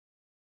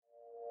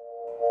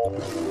And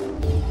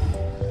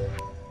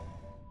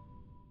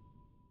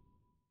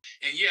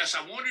yes,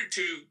 I wanted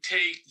to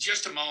take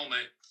just a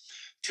moment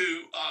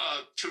to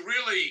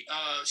really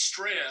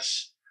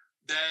stress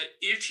that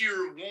if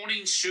you're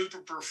wanting super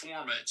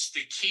performance,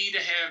 the key to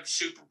have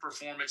super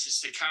performance is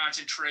to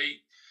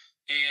concentrate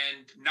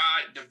and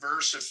not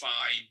diversify.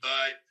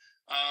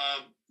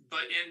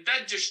 And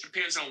that just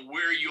depends on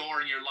where you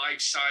are in your life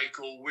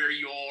cycle, where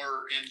you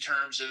are in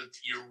terms of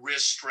your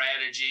risk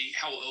strategy,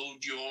 how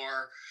old you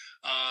are,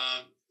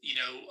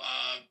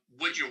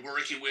 what you're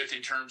working with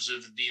in terms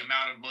of the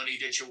amount of money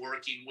that you're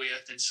working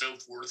with and so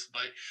forth.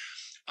 But,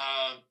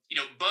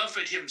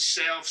 Buffett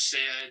himself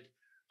said,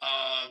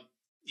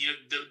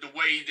 the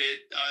way that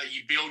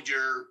you build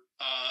your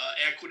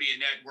equity and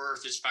net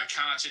worth is by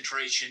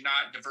concentration,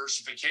 not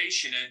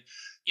diversification. And,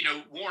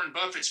 Warren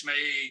Buffett's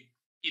made,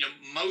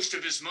 most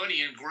of his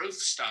money in growth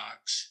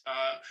stocks.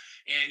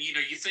 And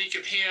you think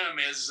of him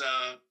as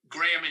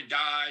Graham and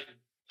Dodd,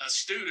 a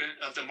student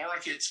of the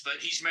markets, but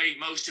he's made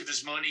most of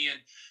his money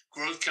in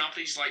growth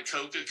companies like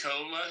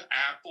Coca-Cola,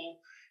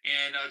 Apple,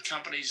 and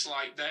companies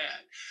like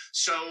that.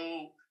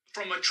 So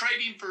from a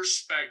trading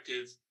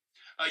perspective,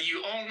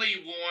 you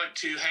only want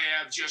to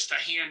have just a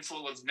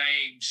handful of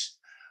names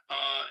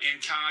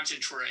and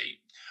concentrate.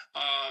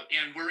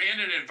 And we're in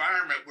an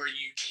environment where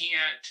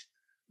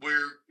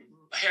where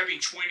having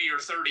 20 or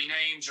 30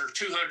 names or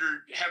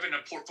 200, having a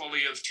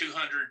portfolio of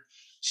 200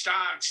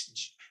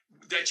 stocks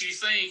that you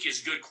think is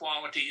good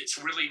quality, it's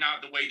really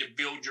not the way to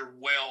build your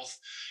wealth.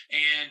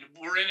 And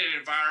we're in an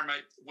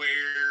environment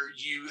where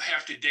you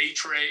have to day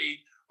trade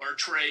or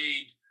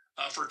trade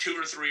for 2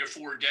 or 3 or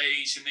 4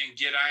 days and then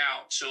get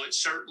out. So it's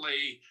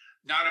certainly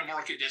not a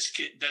market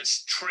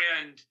that's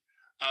trend,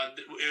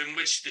 in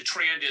which the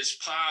trend is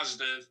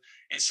positive.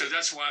 And so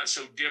that's why it's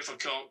so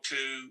difficult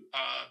to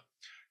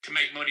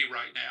make money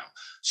right now.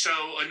 So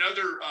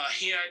another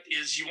hint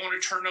is you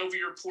want to turn over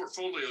your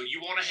portfolio.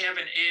 You want to have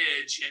an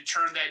edge and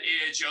turn that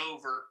edge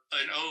over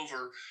and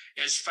over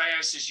as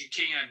fast as you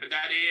can. But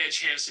that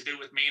edge has to do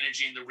with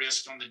managing the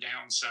risk on the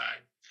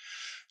downside.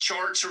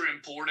 Charts are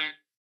important.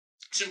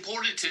 It's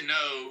important to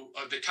know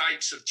the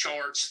types of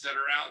charts that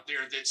are out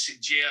there that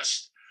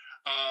suggest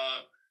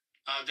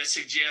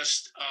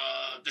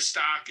the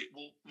stock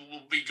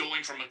will be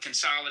going from a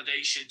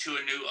consolidation to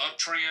a new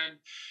uptrend.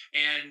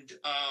 And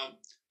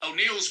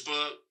O'Neill's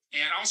book,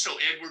 and also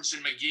Edwards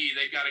and McGee,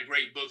 they've got a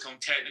great book on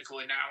technical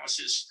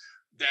analysis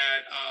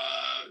that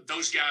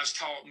those guys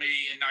taught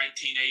me in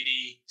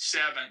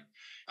 1987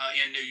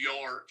 in New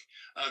York.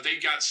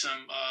 They've got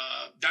some,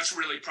 that's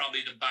really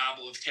probably the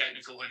Bible of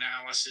technical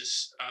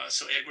analysis.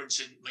 So Edwards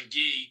and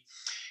McGee,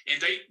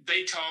 and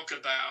they talk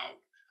about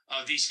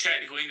these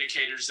technical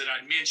indicators that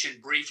I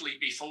mentioned briefly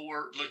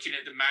before, looking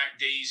at the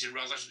MACDs and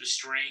relative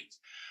strength,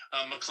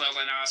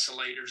 McClellan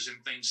oscillators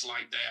and things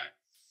like that.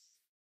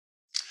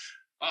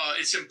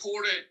 It's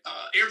important.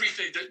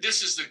 Everything.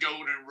 This is the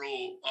golden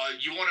rule.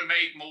 You want to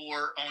make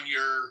more on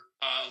your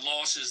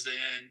losses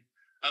than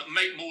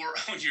make more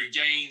on your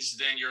gains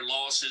than your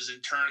losses,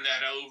 and turn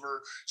that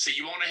over. So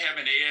you want to have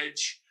an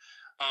edge.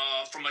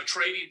 From a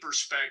trading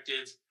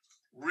perspective,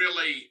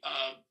 really,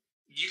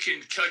 you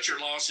can cut your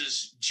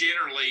losses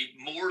generally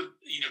more,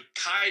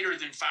 tighter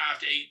than 5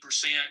 to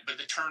 8%, but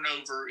the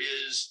turnover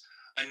is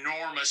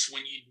enormous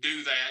when you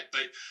do that.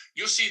 But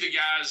you'll see the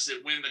guys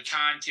that win the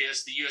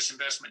contest, the U.S.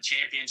 Investment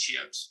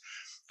Championships,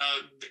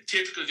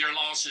 typically their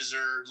losses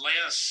are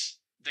less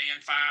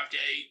than 5 to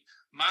 8.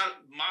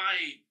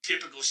 My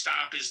typical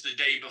stop is the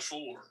day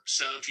before.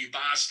 So if you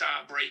buy a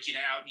stop breaking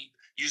out, you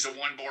use a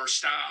 1-bar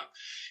stop,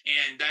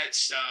 and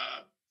that's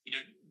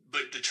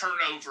but the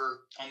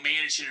turnover on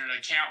managing an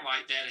account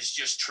like that is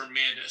just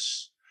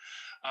tremendous.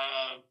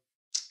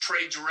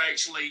 Trade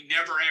directionally,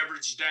 never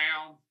average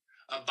down.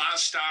 Buy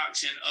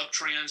stocks in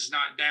uptrends,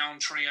 not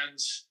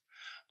downtrends.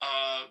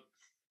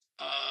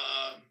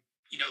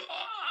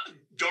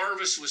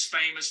 Darvis was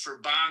famous for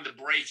buying the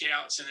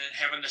breakouts and then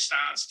having the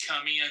stocks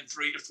come in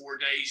 3 to 4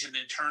 days and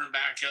then turn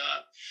back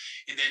up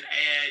and then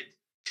add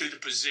to the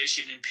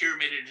position and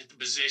pyramid into the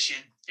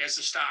position as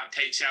the stock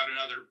takes out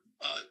another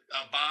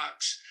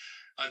box.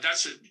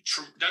 That's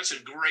a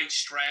great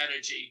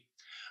strategy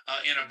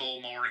in a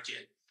bull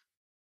market.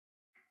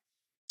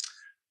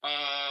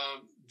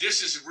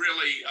 This is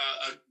really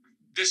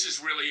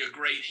a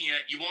great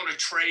hint. You want to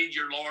trade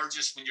your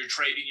largest when you're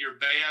trading your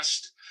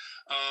best.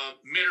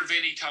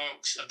 Minervini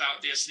talks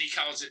about this, and he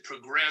calls it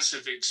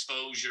progressive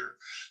exposure.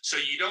 So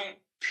you don't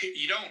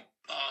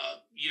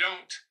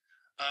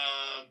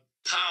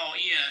pile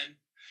in.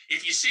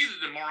 If you see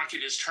that the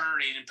market is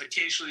turning and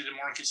potentially the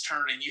market's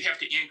turning, you have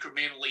to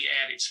incrementally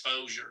add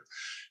exposure,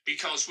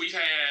 because we've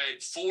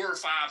had 4 or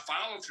 5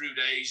 follow-through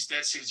days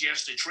that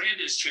suggest the trend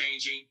is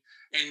changing,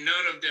 and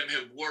none of them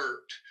have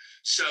worked.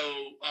 So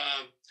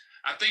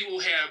I think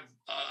we'll have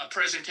a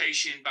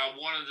presentation by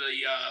one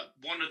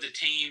of the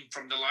team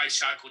from the life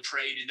cycle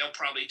trade, and they'll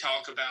probably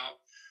talk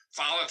about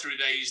follow-through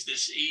days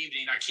this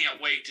evening. I can't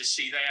wait to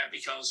see that,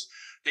 because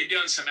they've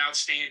done some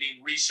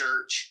outstanding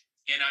research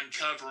in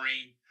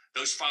uncovering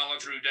those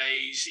follow-through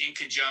days in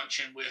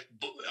conjunction with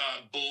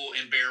bull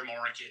and bear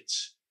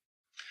markets.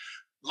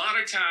 A lot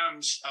of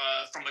times,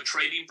 from a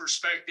trading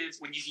perspective,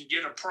 when you can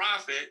get a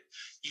profit,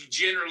 you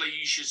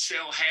should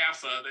sell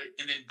half of it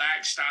and then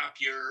backstop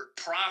your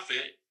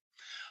profit.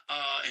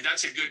 And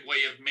that's a good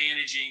way of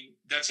managing.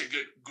 That's a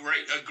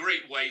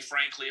great way,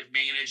 frankly, of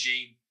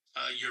managing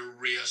your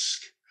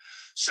risk.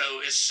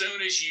 So as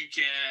soon as you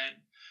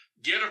can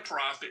get a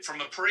profit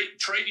from a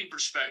trading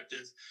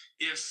perspective,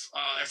 if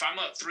I'm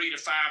up 3 to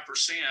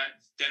 5%,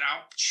 then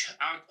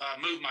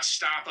I'll move my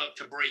stop up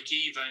to break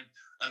even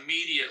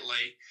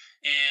immediately,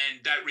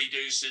 and that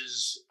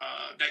reduces,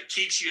 that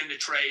keeps you in the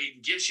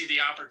trade, gives you the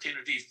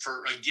opportunity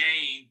for a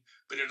gain,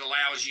 but it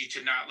allows you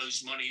to not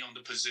lose money on the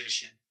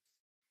position.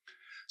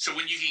 So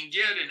when you can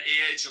get an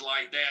edge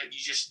like that, you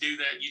just do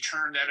that, you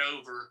turn that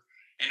over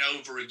and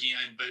over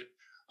again. But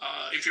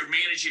if you're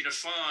managing a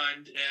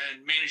fund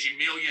and managing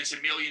millions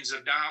and millions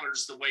of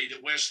dollars the way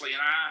that Wesley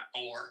and I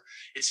are,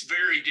 it's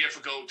very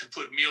difficult to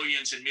put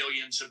millions and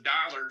millions of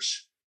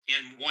dollars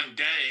in one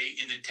day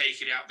and then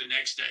take it out the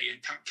next day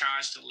and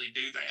constantly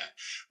do that.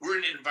 We're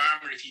in an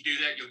environment, if you do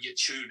that, you'll get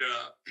chewed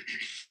up.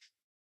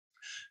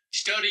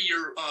 Study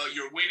your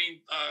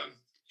winning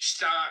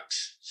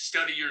stocks,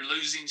 study your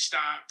losing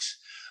stocks.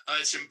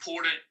 It's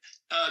important.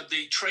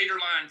 The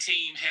TraderLion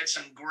team had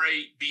some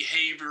great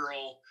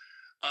behavioral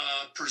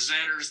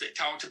presenters that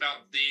talked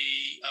about the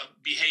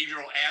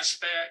behavioral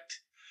aspect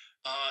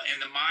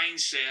and the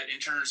mindset in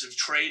terms of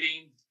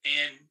trading.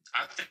 And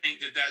I think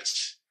that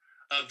that's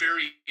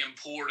very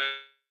important.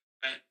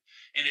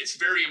 And it's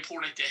very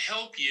important to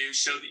help you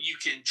so that you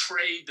can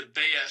trade the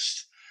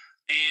best.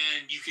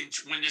 And you can,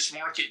 when this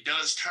market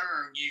does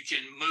turn, you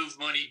can move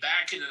money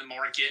back into the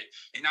market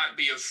and not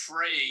be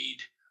afraid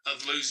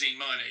of losing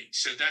money.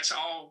 So that's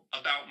all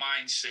about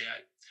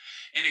mindset.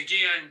 And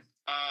again,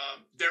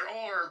 there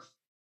are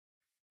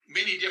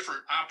many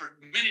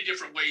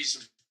different ways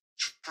of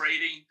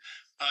trading.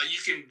 You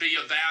can be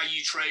a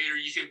value trader.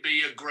 You can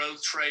be a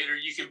growth trader.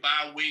 You can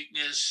buy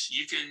weakness.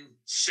 You can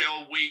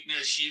sell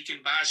weakness. You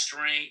can buy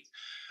strength.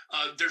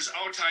 There's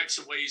all types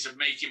of ways of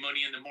making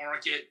money in the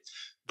market,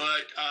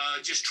 but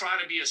just try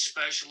to be a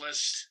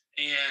specialist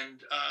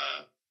and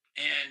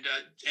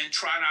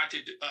try not to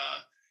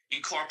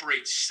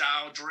incorporate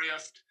style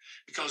drift,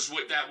 because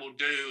what that will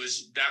do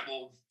is that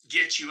will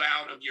get you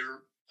out of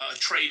your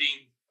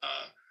trading,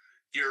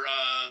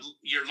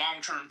 your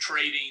long-term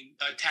trading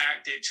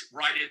tactics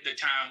right at the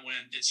time when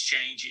it's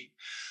changing.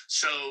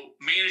 So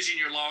managing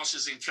your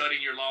losses and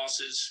cutting your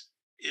losses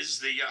is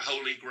the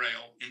holy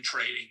grail in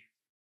trading.